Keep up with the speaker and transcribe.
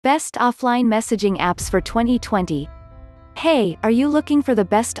Best offline messaging apps for 2020. Hey, are you looking for the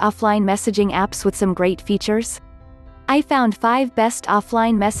best offline messaging apps with some great features? I found 5 best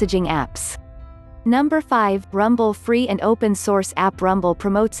offline messaging apps. Number 5, Rumble. Free and open source app. Rumble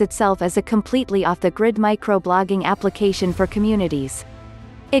promotes itself as a completely off-the-grid microblogging application for communities.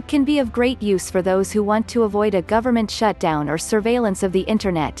 It can be of great use for those who want to avoid a government shutdown or surveillance of the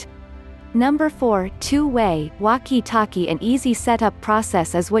internet. Number 4, Two-Way. Walkie-talkie. An easy setup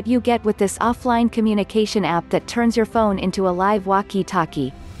process is what you get with this offline communication app that turns your phone into a live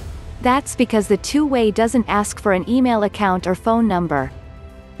walkie-talkie. That's because the Two-Way doesn't ask for an email account or phone number.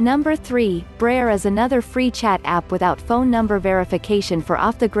 Number 3, Braille is another free chat app without phone number verification for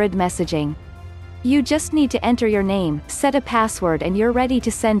off-the-grid messaging. You just need to enter your name, set a password, and you're ready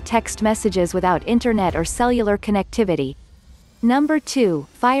to send text messages without internet or cellular connectivity. Number 2,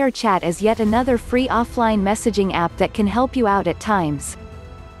 FireChat is yet another free offline messaging app that can help you out at times.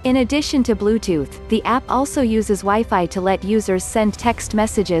 In addition to Bluetooth, the app also uses Wi-Fi to let users send text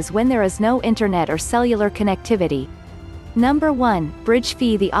messages when there is no internet or cellular connectivity. Number 1,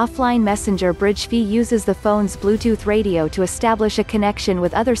 BridgeFi. The offline messenger. BridgeFi uses the phone's Bluetooth radio to establish a connection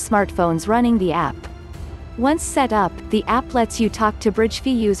with other smartphones running the app. Once set up, the app lets you talk to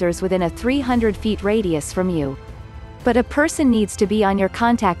BridgeFi users within a 300 feet radius from you. But a person needs to be on your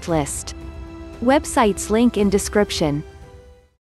contact list. Website's link in description.